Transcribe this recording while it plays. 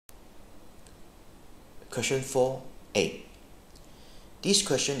Question 4a. This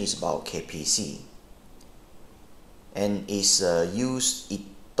question is about KPC and is used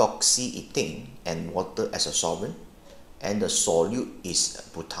ethoxyethane and water as a solvent, and the solute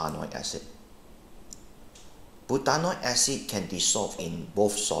is butanoic acid. Butanoic acid can dissolve in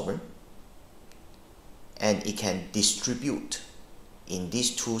both solvent, and it can distribute in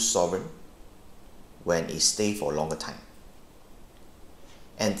these two solvents when it stays for a longer time.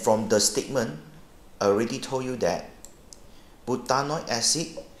 And from the statement, I already told you that butanoic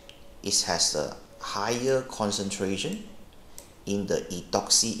acid has a higher concentration in the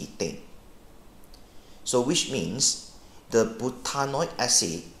ethoxyethane. So which means the butanoic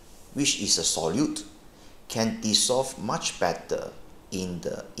acid, which is a solute, can dissolve much better in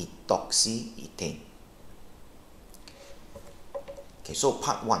the ethoxyethane. Okay, so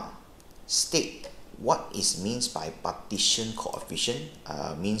part 1. State what is means by partition coefficient,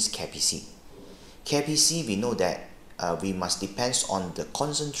 means KPC. KPC, we know that we must depend on the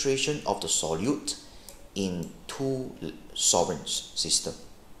concentration of the solute in two solvents system.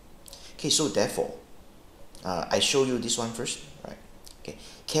 Okay, so therefore, I show you this one first, right? Okay,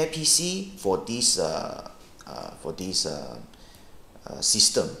 KPC for this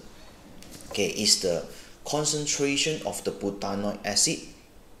system, okay, is the concentration of the butanoic acid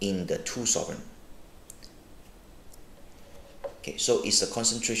in the two solvent. Okay, so it's the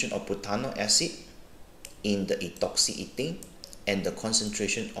concentration of butanoic acid in the ethoxyethane and the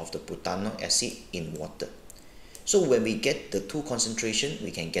concentration of the butanoic acid in water. So when we get the two concentration, we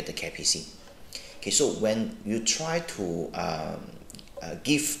can get the KPC. Okay, so when you try to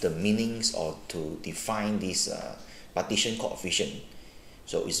give the meanings or to define this partition coefficient,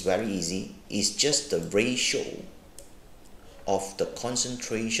 so it's very easy. It's just the ratio of the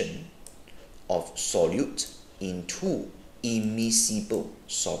concentration of solute in two immiscible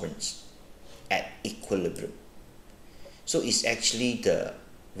solvents at equilibrium. So it's actually the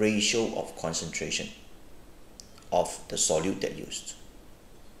ratio of concentration of the solute that used.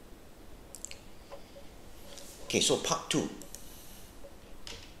 Okay, so part 2.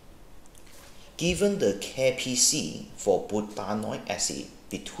 Given the KPC for butanoic acid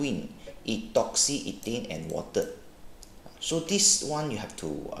between ethoxyethane and water, so this one you have to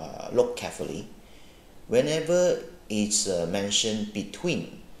look carefully. Whenever it's mentioned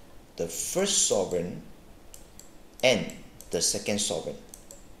between the first solvent and the second solvent,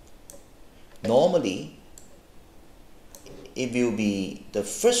 normally it will be the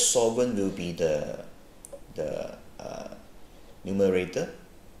first solvent will be the numerator,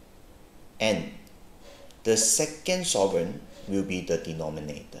 and the second solvent will be the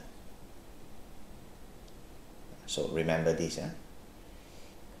denominator. So remember this.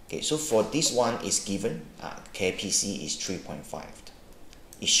 Okay, so for this one is given KPC is 3.5.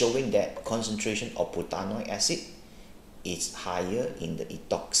 It's showing that concentration of butanoic acid is higher in the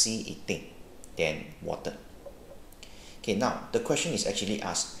ethoxyethane than water. Okay, now the question is actually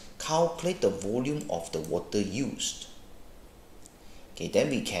asked, calculate the volume of the water used. Okay, then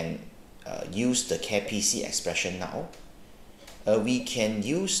we can use the KPC expression now. We can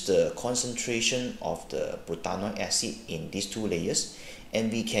use the concentration of the butanoic acid in these two layers,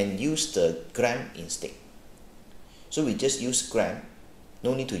 and we can use the gram instead. So we just use gram,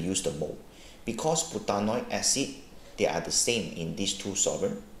 no need to use the mole, because butanoic acid, they are the same in these two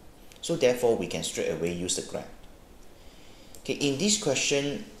solvents. So therefore we can straight away use the gram. Okay, in this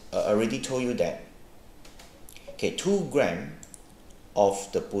question, I already told you that 2 grams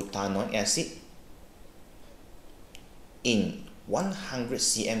of the butanoic acid in 100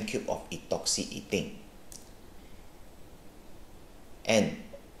 cm³ of ethoxyethane, and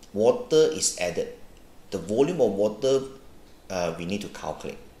water is added. The volume of water we need to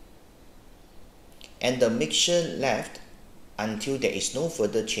calculate, and the mixture left until there is no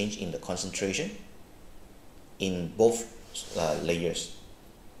further change in the concentration in both layers.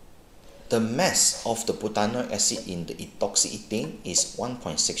 The mass of the butanoic acid in the ethoxyethane is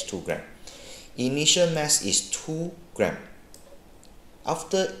 1.62 gram. Initial mass is 2 gram.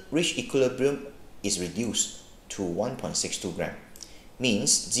 After reach equilibrium is reduced to 1.62 gram.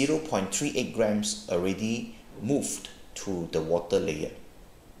 Means 0.38 grams already moved to the water layer.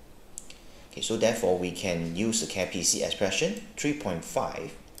 Okay, so therefore we can use the KPC expression 3.5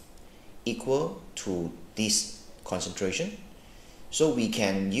 equal to this concentration. So we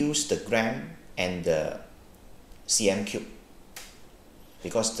can use the gram and the cm³,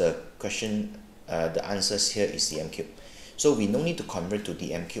 because the question, the answers here is cm³. So we no need to convert to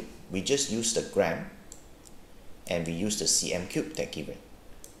dm³. We just use the gram and we use the cm³ that given.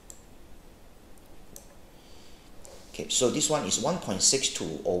 Okay, so this one is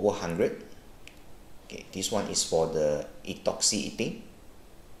 1.62 over 100. Okay, this one is for the ethoxyethane.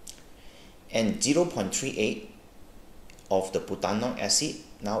 And 0.38 of the butanoic acid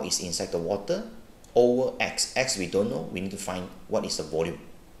now is inside the water over X. X we don't know, we need to find what is the volume.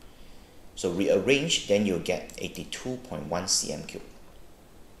 So rearrange, then you'll get 82.1 cm cube.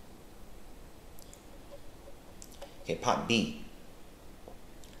 Okay, part B.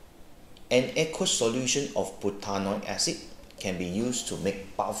 An aqueous solution of butanoic acid can be used to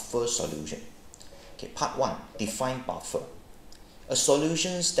make buffer solution. Okay, part 1. Define buffer. A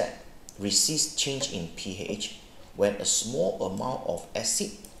solution that resists change in pH when a small amount of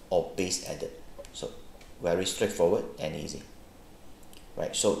acid or base added. So very straightforward and easy.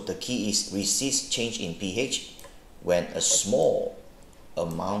 Right, so the key is resist change in pH when a small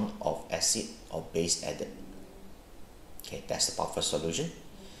amount of acid or base added. Okay, that's the buffer solution.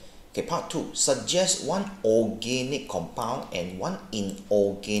 Okay, part 2. Suggest one organic compound and one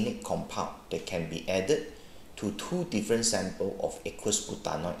inorganic compound that can be added to two different samples of aqueous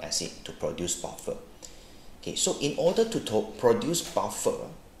butanoic acid to produce buffer. Okay, so in order to produce buffer,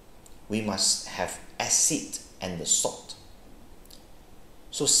 we must have acid and the salt.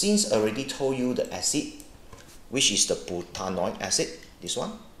 So since I already told you the acid, which is the butanoic acid, this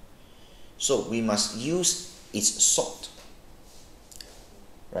one, so we must use its salt.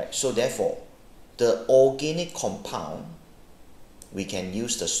 Right, so therefore, the organic compound, we can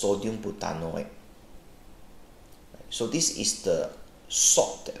use the sodium butanoate. Right, so this is the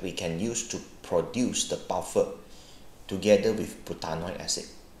salt that we can use to produce the buffer together with butanoic acid.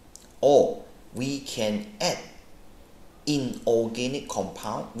 Or we can add inorganic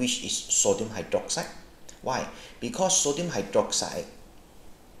compound, which is sodium hydroxide. Why? Because sodium hydroxide,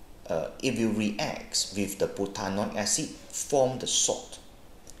 if you react with the butanoic acid, form the salt.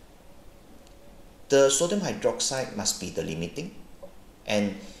 The sodium hydroxide must be the limiting,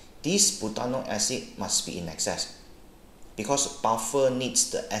 and this butanoic acid must be in excess, because buffer needs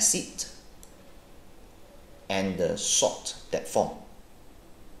the acid and the salt that form.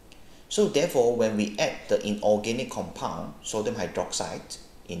 So therefore, when we add the inorganic compound, sodium hydroxide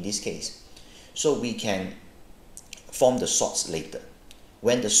in this case, so we can form the salts later.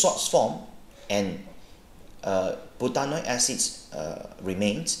 When the salts form and butanoic acids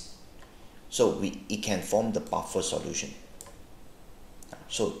remains, so it can form the buffer solution.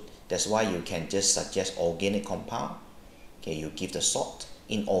 So that's why you can just suggest organic compound. Okay, you give the salt.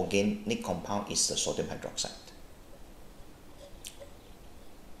 Inorganic compound is the sodium hydroxide.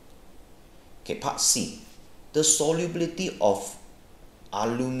 Okay, part C. The solubility of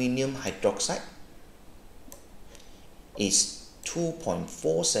aluminium hydroxide is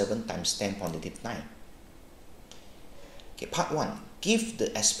 2.47 times 10 to the negative 9. Okay, part 1. Give the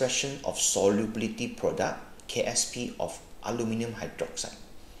expression of solubility product KSP of aluminium hydroxide.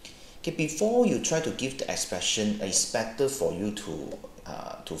 Okay, before you try to give the expression, it's better for you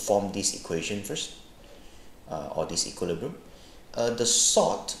to form this equation first, or this equilibrium. The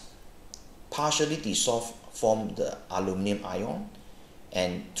salt partially dissolve form the aluminium ion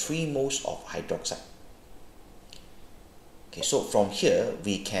and 3 moles of hydroxide. Okay, so from here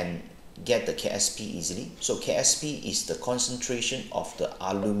we can get the KSP easily. So KSP is the concentration of the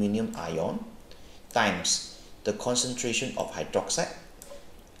aluminium ion times the concentration of hydroxide.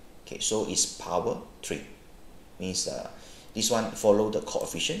 Okay, so it's power 3. Means this one follow the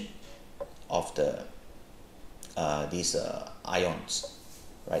coefficient of the these ions,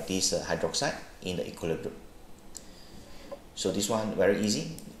 right? This hydroxide in the equilibrium. So this one very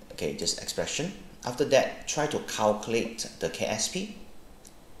easy. Okay, just expression. After that, try to calculate the KSP.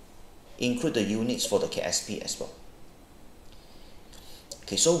 Include the units for the KSP as well.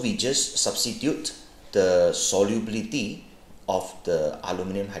 Okay, so we just substitute the solubility of the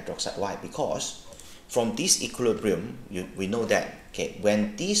aluminium hydroxide. Why? Because from this equilibrium, we know that okay,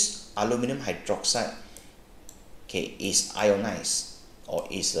 when this aluminium hydroxide okay, is ionized or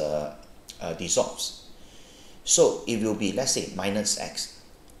is dissolves, so it will be, let's say, minus X.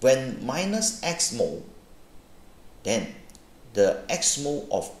 When minus X mole, then the X mole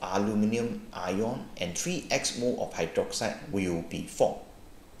of aluminium ion and 3X mole of hydroxide will be formed.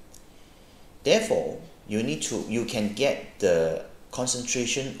 Therefore, you can get the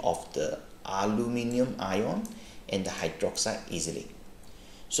concentration of the aluminium ion and the hydroxide easily.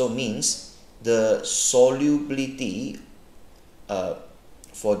 So means the solubility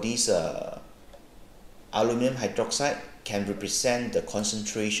for this aluminum hydroxide can represent the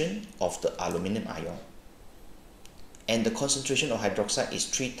concentration of the aluminum ion, and the concentration of hydroxide is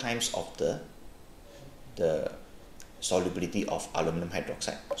 3 times of the solubility of aluminum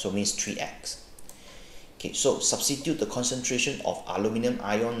hydroxide, so means 3x. Okay, so substitute the concentration of aluminum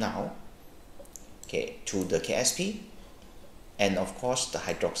ion now. okay, to the KSP, and of course the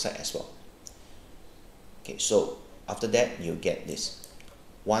hydroxide as well. Okay, so after that you get this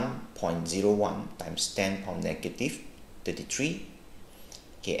 1.01 times 10 power negative 33.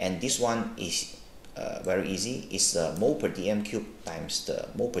 Okay, and this one is very easy. It's the mole per dm cube times the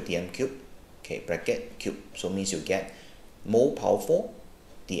mole per dm cube, okay, bracket cube, so means you get mole power 4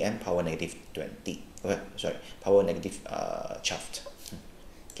 dm power negative 20, okay, sorry, power negative 12.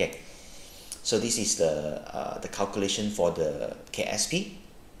 Okay, so this is the calculation for the KSP,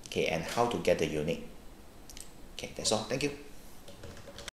 okay, and how to get the unit. Okay, that's all. Thank you.